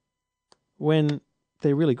phones when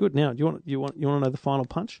they're really good. Now, you want to know the final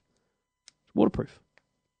punch? It's waterproof.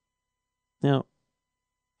 Now,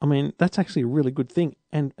 I mean, that's actually a really good thing.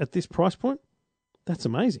 And at this price point, that's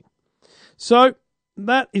amazing. So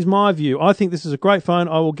that is my view. I think this is a great phone.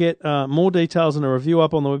 I will get more details and a review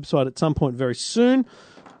up on the website at some point very soon.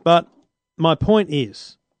 But my point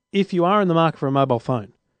is, if you are in the market for a mobile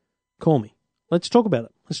phone, call me. Let's talk about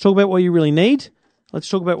it. Let's talk about what you really need. Let's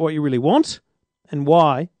talk about what you really want and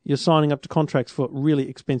why you're signing up to contracts for really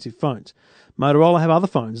expensive phones. Motorola have other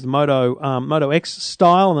phones. The Moto X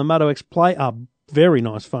Style and the Moto X Play are very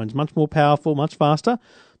nice phones, much more powerful, much faster.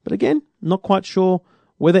 But again, not quite sure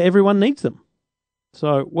whether everyone needs them.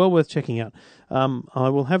 So, well worth checking out. I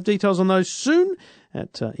will have details on those soon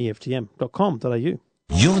at eftm.com.au.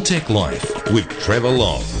 Your Tech Life with Trevor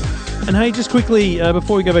Long. And hey, just quickly,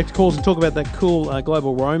 before we go back to calls and talk about that cool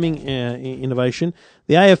global roaming innovation,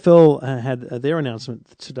 the AFL had their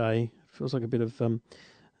announcement today. Feels like a bit of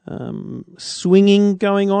swinging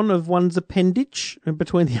going on of one's appendage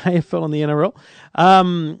between the AFL and the NRL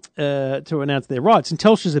to announce their rights. And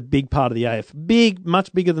Telstra's a big part of the AFL,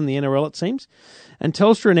 much bigger than the NRL, it seems. And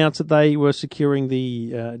Telstra announced that they were securing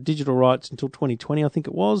the digital rights until 2020, I think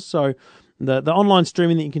it was. So the online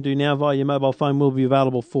streaming that you can do now via your mobile phone will be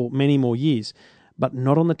available for many more years, but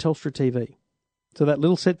not on the Telstra TV. So that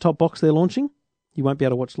little set-top box they're launching, you won't be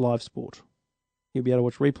able to watch live sport. You'll be able to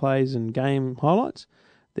watch replays and game highlights.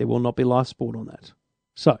 There will not be live sport on that.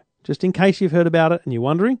 So, just in case you've heard about it and you're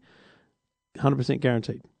wondering, 100%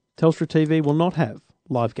 guaranteed. Telstra TV will not have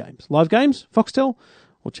live games. Live games, Foxtel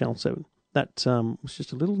or Channel 7. That was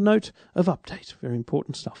just a little note of update. Very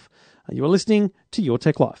important stuff. You are listening to Your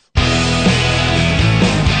Tech Life.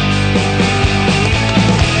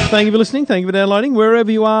 Thank you for listening. Thank you for downloading.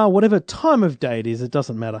 Wherever you are, whatever time of day it is, it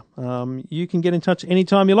doesn't matter. You can get in touch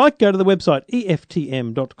anytime you like. Go to the website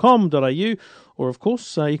eftm.com.au, or of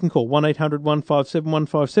course, you can call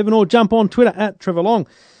 1-800-157-157 or jump on Twitter at Trevor Long.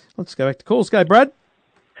 Let's go back to calls. Go, Brad.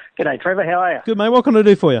 G'day, Trevor. How are you? Good, mate. What can I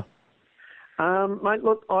do for you? Mate,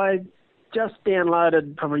 look, I just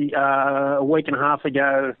downloaded probably a week and a half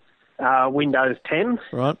ago Windows 10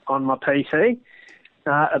 on my PC.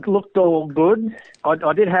 It looked all good.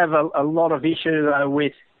 I did have a lot of issues though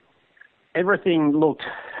with everything looked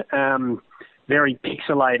very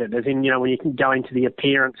pixelated, as in, when you can go into the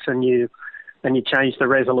appearance and you change the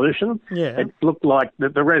resolution. Yeah. It looked like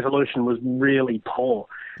the resolution was really poor,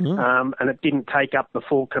 and it didn't take up the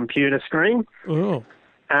full computer screen. Oh.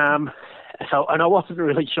 And I wasn't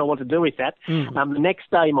really sure what to do with that. The next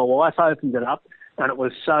day, my wife opened it up, and it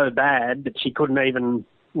was so bad that she couldn't even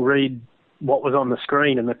read what was on the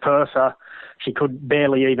screen, and the cursor, she could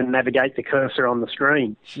barely even navigate the cursor on the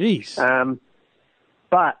screen. Jeez.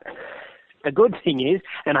 But the good thing is,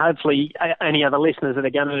 and hopefully any other listeners that are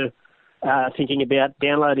going to thinking about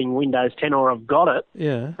downloading Windows 10 or have got it,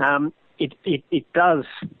 it does.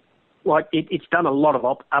 Like it's done a lot of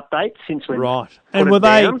updates since we right. Put and it were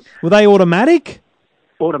down. they automatic?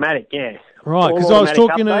 Automatic, yeah. Right, because I was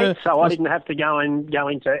talking updates, so I didn't have to go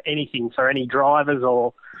into anything for any drivers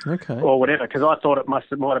or whatever, because I thought it might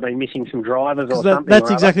have been missing some drivers or something. That's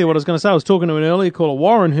exactly what I was going to say. I was talking to an earlier caller,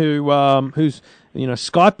 Warren, who's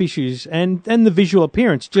Skype issues and the visual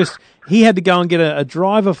appearance. Just he had to go and get a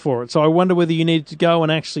driver for it. So I wonder whether you needed to go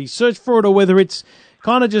and actually search for it, or whether it's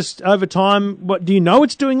kind of just over time. What do you know?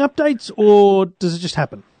 It's doing updates, or does it just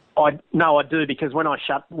happen? I do, because when I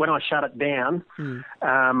shut it down,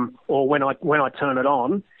 or when I turn it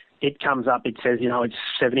on, it comes up. It says, it's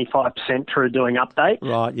 75% through doing updates.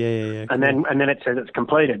 Right. Yeah. And then it says it's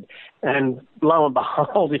completed. And lo and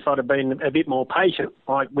behold, if I'd have been a bit more patient,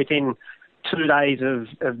 like within 2 days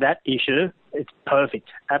of that issue, it's perfect.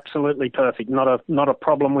 Absolutely perfect. Not a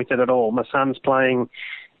problem with it at all. My son's playing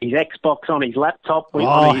his Xbox on his laptop.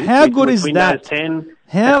 How good is Windows that? 10.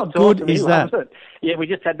 How That's good awesome. is that? It. Yeah, we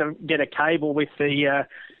just had to get a cable with the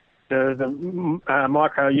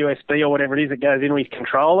micro USB or whatever it is that goes in with his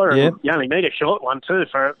controller. Yep. And you only need a short one too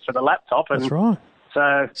for the laptop. And that's right.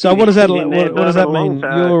 So what does that mean?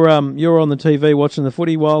 So, you're on the TV watching the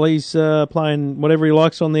footy while he's playing whatever he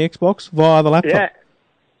likes on the Xbox via the laptop. Yeah,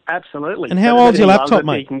 absolutely. And how old's your laptop,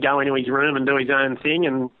 mate? He can go into his room and do his own thing.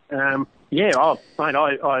 And mate,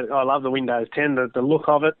 I love the Windows 10. The look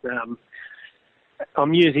of it.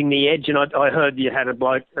 I'm using the Edge, and I heard you had a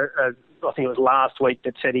bloke. I think it was last week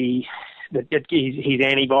that said his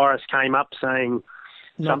antivirus came up saying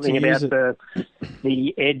something about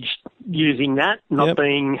the Edge using that not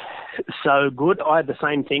being so good. I had the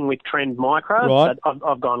same thing with Trend Micro. Right. But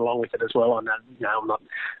I've gone along with it as well. I know, I'm not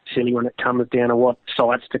silly when it comes down to what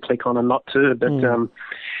sites to click on and not to, but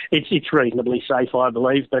it's reasonably safe, I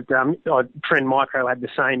believe. But Trend Micro had the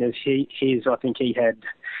same as his. I think he had.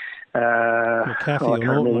 McAfee or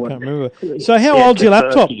Norton, I can't remember. So how old's your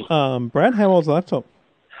laptop, Brad? How old's the laptop?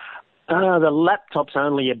 The laptop's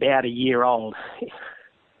only about a year old.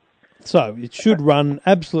 So it should run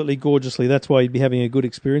absolutely gorgeously. That's why you'd be having a good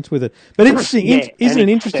experience with it. But interesting, isn't it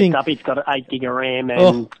interesting? It's got 8 gig of RAM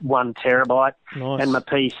and 1 terabyte. Nice. And my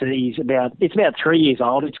PC's about 3 years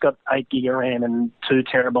old. It's got 8 gig of RAM and 2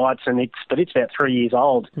 terabytes, but it's about 3 years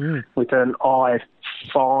old with an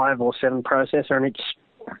i5 or 7 processor, and it's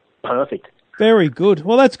perfect. Very good.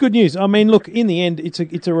 Well, that's good news. I mean, look, in the end, it's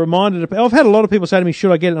a reminder. I've had a lot of people say to me,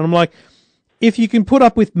 should I get it? And I'm like, if you can put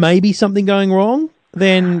up with maybe something going wrong,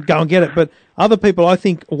 then go and get it. But other people, I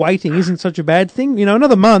think waiting isn't such a bad thing.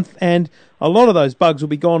 Another month and a lot of those bugs will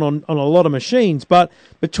be gone on a lot of machines. But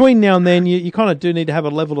between now and then, you kind of do need to have a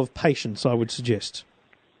level of patience, I would suggest.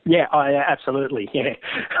 Yeah, absolutely. Yeah,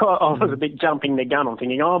 I was a bit jumping the gun. I'm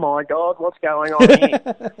thinking, oh my God, what's going on here?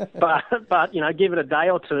 but give it a day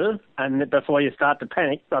or two, and before you start to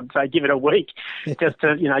panic, I'd say give it a week, just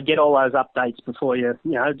to get all those updates before you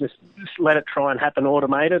just let it try and happen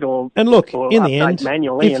automated or and look or in the end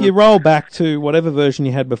manually. If you roll back to whatever version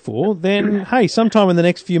you had before, then hey, sometime in the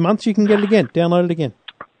next few months you can get it again, download it again.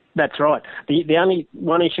 That's right. The only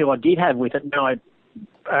one issue I did have with it,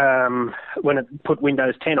 when it put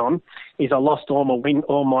Windows 10 on, is I lost all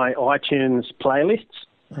my iTunes playlists.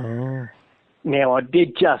 Oh. Now, I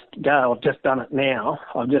did just go, I've just done it now.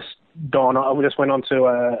 I just went onto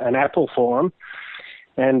an Apple forum,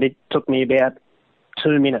 and it took me about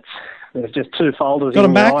 2 minutes. There's just 2 folders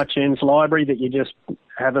in the iTunes library that you just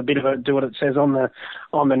have a bit of do what it says on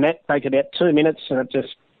the net. Take about 2 minutes, and it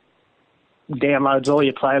just downloads all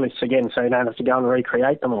your playlists again, so you don't have to go and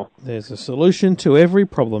recreate them all. There's a solution to every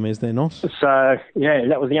problem, is there not? So, yeah,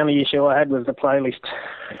 that was the only issue I had with the playlist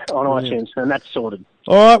on iTunes, and that's sorted.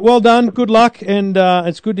 All right, well done. Good luck, and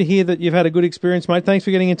it's good to hear that you've had a good experience, mate. Thanks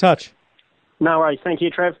for getting in touch. No worries. Thank you,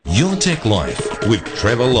 Trev. Your Tech Life with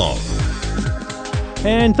Trevor Long.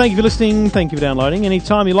 And thank you for listening. Thank you for downloading.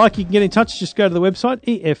 Anytime you like, you can get in touch. Just go to the website,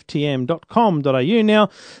 eftm.com.au. Now,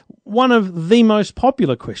 one of the most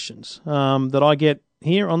popular questions that I get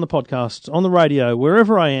here on the podcast, on the radio,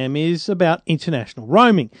 wherever I am, is about international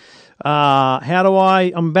roaming. I'm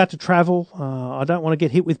about to travel. I don't want to get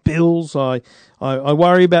hit with bills. I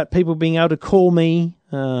worry about people being able to call me,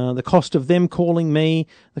 the cost of them calling me,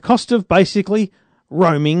 the cost of basically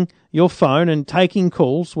roaming your phone and taking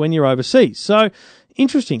calls when you're overseas. So,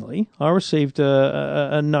 interestingly, I received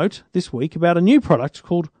a note this week about a new product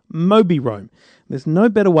called MobiRoam. There's no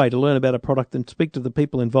better way to learn about a product than speak to the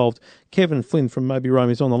people involved. Kevin Flynn from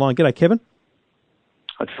MobiRoam is on the line. G'day, Kevin.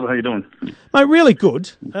 Hi, Trevor. How you doing? Mate, really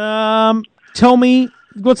good. Tell me,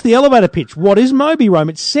 what's the elevator pitch? What is MobiRoam?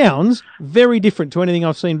 It sounds very different to anything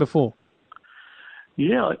I've seen before.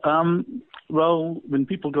 Yeah, well, when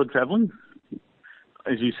people go travelling,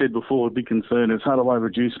 as you said before, a big concern is how do I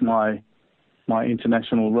reduce my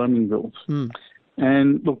international roaming bills?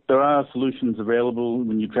 And look, there are solutions available.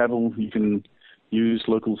 When you travel, you can use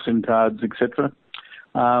local SIM cards, etc.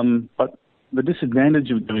 But the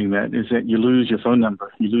disadvantage of doing that is that you lose your phone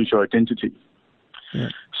number, you lose your identity. Yeah.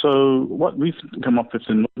 So what we've come up with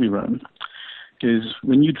in MobiRoam is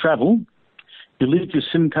when you travel, you leave your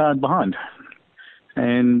SIM card behind.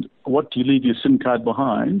 And what do you leave your SIM card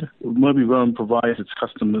behind? MobiRoam provides its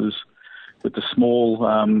customers with a small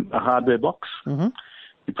a hardware box. Mm-hmm.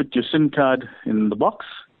 You put your SIM card in the box,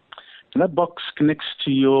 And that box connects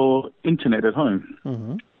to your internet at home.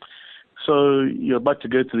 Mm-hmm. So you're about to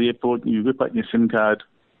go to the airport, you whip out your SIM card,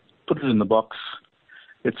 put it in the box.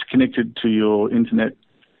 It's connected to your internet.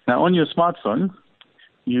 Now, on your smartphone,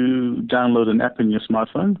 you download an app in your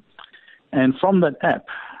smartphone, and from that app,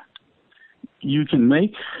 you can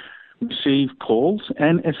receive calls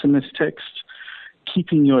and SMS text,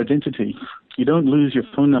 keeping your identity. You don't lose your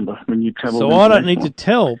phone number when you travel. So I don't need to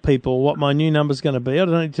tell people what my new number's going to be. I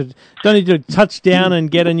don't need to touch down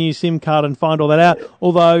and get a new SIM card and find all that out.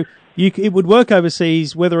 Although it would work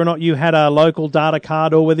overseas whether or not you had a local data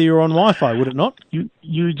card or whether you're on Wi-Fi, would it not?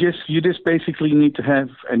 You just basically need to have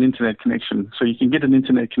an internet connection. So you can get an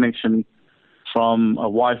internet connection from a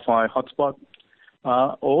Wi-Fi hotspot,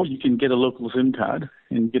 or you can get a local SIM card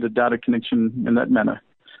and get a data connection in that manner.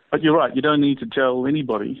 But you're right, you don't need to tell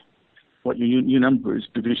anybody what your new number is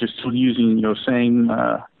because you're still using your same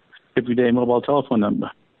everyday mobile telephone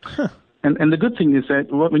number. Huh. And the good thing is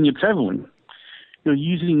that when you're traveling, you're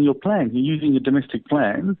using your plan. You're using your domestic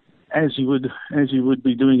plan as you would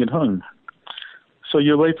be doing at home. So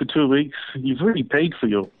you're away for 2 weeks. You've already paid for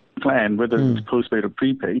your plan, whether it's postpaid or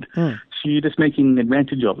prepaid. So you're just making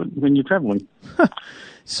advantage of it when you're traveling.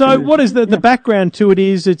 So what is the background to it?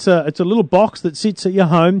 Is it's a little box that sits at your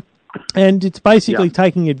home, and it's basically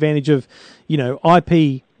taking advantage of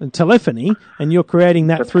IP telephony, and you're creating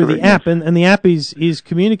that through the app, and the app is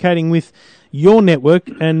communicating with your network,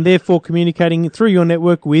 and therefore communicating through your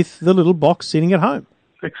network with the little box sitting at home.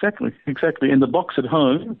 Exactly. And the box at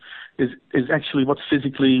home is actually what's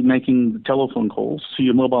physically making the telephone calls to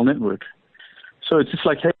your mobile network. So it's just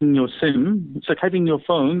like having your SIM. It's like having your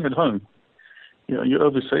phone at home. You're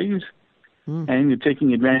overseas, and you're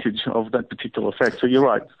taking advantage of that particular fact. So you're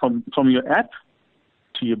right. From your app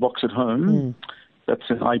to your box at home, that's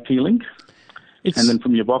an IP link. And then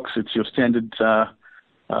from your box, it's your standard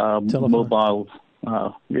mobile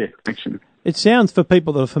connection. It sounds, for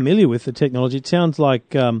people that are familiar with the technology, it sounds like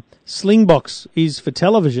Slingbox is for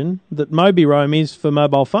television, that MobiRoam is for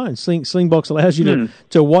mobile phones. Slingbox allows you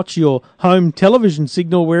to watch your home television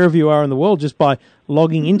signal wherever you are in the world just by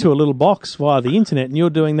logging into a little box via the internet, and you're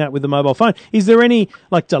doing that with the mobile phone. Is there any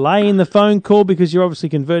delay in the phone call because you're obviously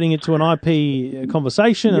converting it to an IP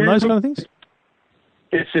conversation and those kind of things?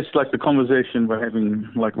 It's just like the conversation we're having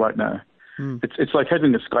right now. It's like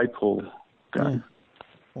having a Skype call going.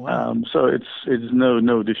 Wow. So it's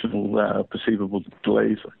no additional perceivable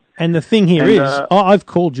delays. And the thing here is, I've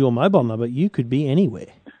called your mobile number. You could be anywhere.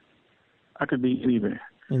 I could be anywhere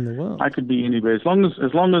in the world. I could be anywhere as long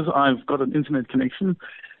as I've got an internet connection.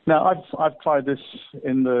 Now I've tried this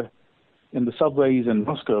in the subways in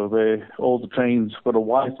Moscow, where all the trains got a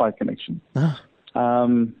Wi-Fi connection.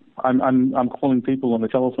 I'm calling people on the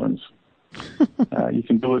telephones. You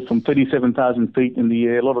can do it from 37,000 feet in the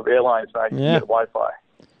air. A lot of airlines now can get Wi-Fi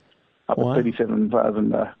up at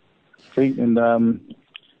 37,000 feet, and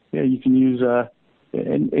you can use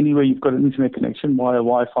anywhere you've got an internet connection via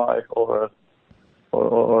Wi-Fi or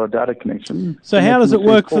a data connection. So how does it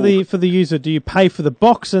work for the user? Do you pay for the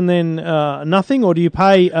box and then nothing, or do you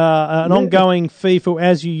pay an ongoing fee for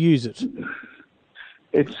as you use it?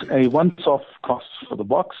 It's a once-off cost for the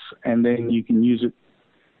box, and then you can use it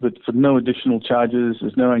but for no additional charges.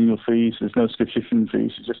 There's no annual fees. There's no subscription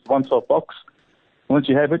fees. It's just a once-off box. Once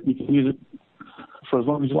you have it, you can use it for as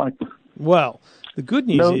long as you like. Well, the good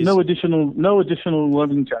news is no additional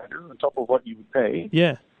roaming charges on top of what you would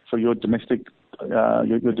pay. For your domestic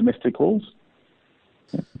calls.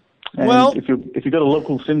 And well, if you got a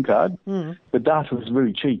local SIM card, the data is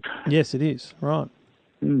very cheap. Yes, it is. Right.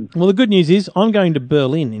 Well, the good news is I'm going to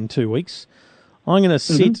Berlin in 2 weeks. I'm going to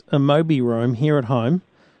sit a MobiRoam here at home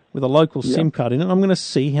with a local SIM card in it. I'm going to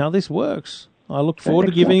see how this works. I look forward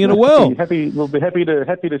to giving it a whirl. We'll be happy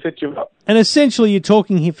to set you up. And essentially, you're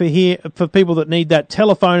talking here for people that need that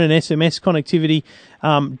telephone and SMS connectivity.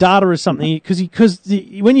 Data is something because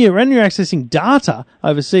when you're accessing data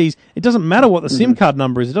overseas, it doesn't matter what the SIM card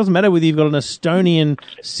number is. It doesn't matter whether you've got an Estonian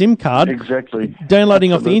SIM card. Exactly.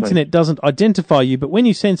 Downloading off the internet doesn't identify you. But when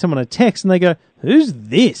you send someone a text and they go, "Who's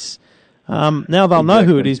this?" Now they'll know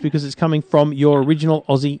who it is because it's coming from your original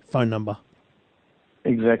Aussie phone number.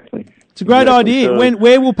 Exactly. It's a great idea. So,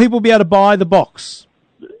 where will people be able to buy the box?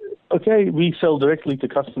 Okay, we sell directly to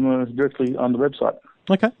customers directly on the website.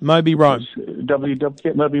 Okay, MobiRoam.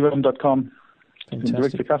 www.mobiroam.com.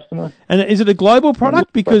 Direct to customer. And is it a global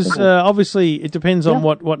product? Because obviously it depends on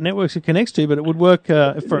what networks it connects to, but it would work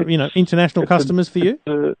for international customers for you.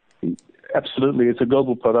 Absolutely, it's a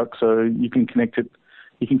global product, so you can connect it.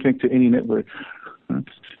 You can connect to any network.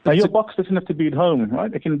 Now, your box doesn't have to be at home,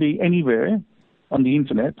 right? It can be anywhere on the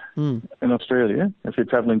internet in Australia if you're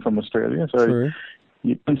traveling from Australia. So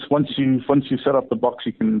once you set up the box,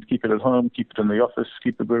 you can keep it at home, keep it in the office,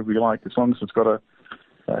 keep it wherever you like, as long as it's got a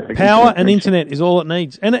power and internet is all it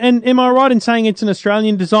needs. And am I right in saying it's an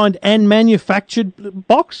Australian designed and manufactured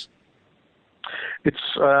box? It's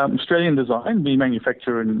Australian design. We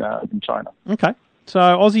manufacture in China. Okay. So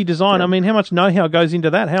Aussie design. Yeah. I mean, how much know-how goes into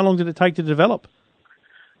that? How long did it take to develop?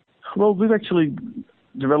 Well, we've actually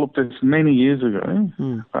developed this many years ago.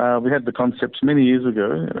 We had the concepts many years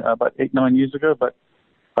ago, about 8-9 years ago, but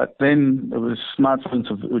then it was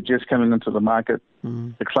smartphones were just coming into the market.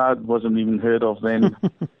 The cloud wasn't even heard of then.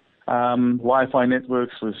 Wi-Fi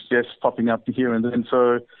networks was just popping up here and then.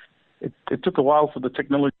 So it took a while for the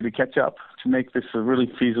technology to catch up to make this a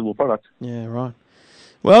really feasible product. Yeah, right.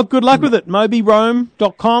 Well, good luck with it.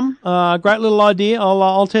 MobiRoam.com. Great little idea.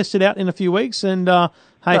 I'll test it out in a few weeks. And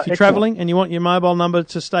hey, if you're travelling and you want your mobile number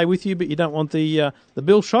to stay with you, but you don't want the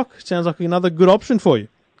bill shock, sounds like another good option for you.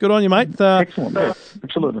 Good on you, mate. Excellent. Yeah,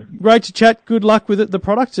 absolutely. Great to chat. Good luck with it, the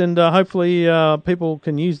product, and hopefully people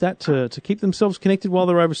can use that to keep themselves connected while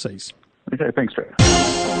they're overseas. Okay, thanks, Trevor.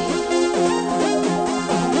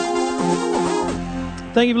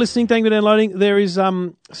 Thank you for listening. Thank you for downloading. There is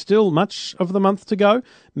still much of the month to go.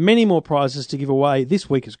 Many more prizes to give away. This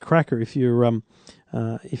week is cracker. If you're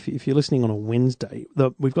if you're listening on a Wednesday,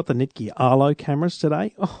 we've got the Netgear Arlo cameras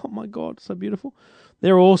today. Oh my God, so beautiful.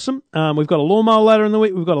 They're awesome. We've got a lawnmower later in the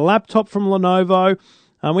week. We've got a laptop from Lenovo.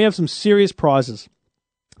 We have some serious prizes.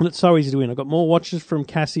 And it's so easy to win. I've got more watches from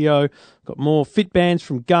Casio, got more Fitbands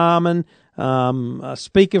from Garmin, a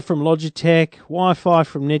speaker from Logitech, Wi-Fi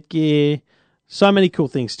from Netgear. So many cool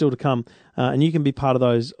things still to come, and you can be part of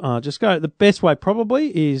those. Just go. The best way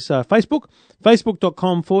probably is Facebook,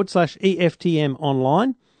 facebook.com/EFTM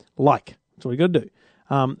online. Like. That's all you got to do.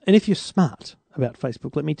 And if you're smart about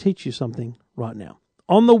Facebook, let me teach you something right now.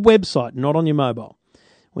 On the website, not on your mobile.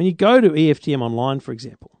 When you go to EFTM online, for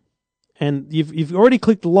example, and you've already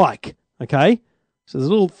clicked like, okay? So there's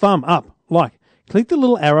a little thumb up, like. Click the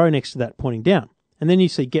little arrow next to that pointing down. And then you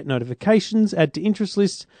see get notifications, add to interest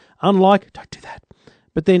lists, unlike, don't do that.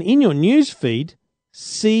 But then in your news feed,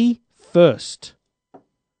 see first.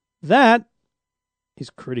 That is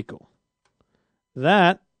critical.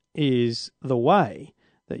 That is the way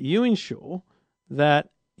that you ensure that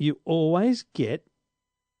you always get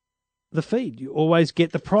the feed. You always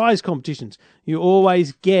get the prize competitions. You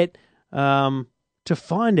always get to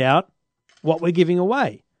find out what we're giving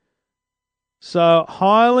away. So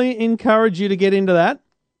highly encourage you to get into that.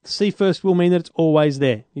 See first will mean that it's always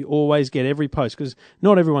there. You always get every post because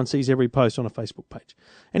not everyone sees every post on a Facebook page.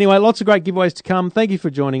 Anyway, lots of great giveaways to come. Thank you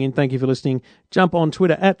for joining in. Thank you for listening. Jump on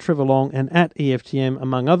Twitter at Trevor Long and at EFTM,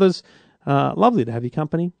 among others. Lovely to have your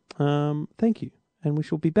company. Thank you. And we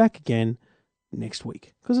shall be back again next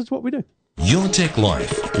week because it's what we do. Your Tech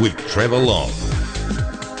Life with Trevor Long.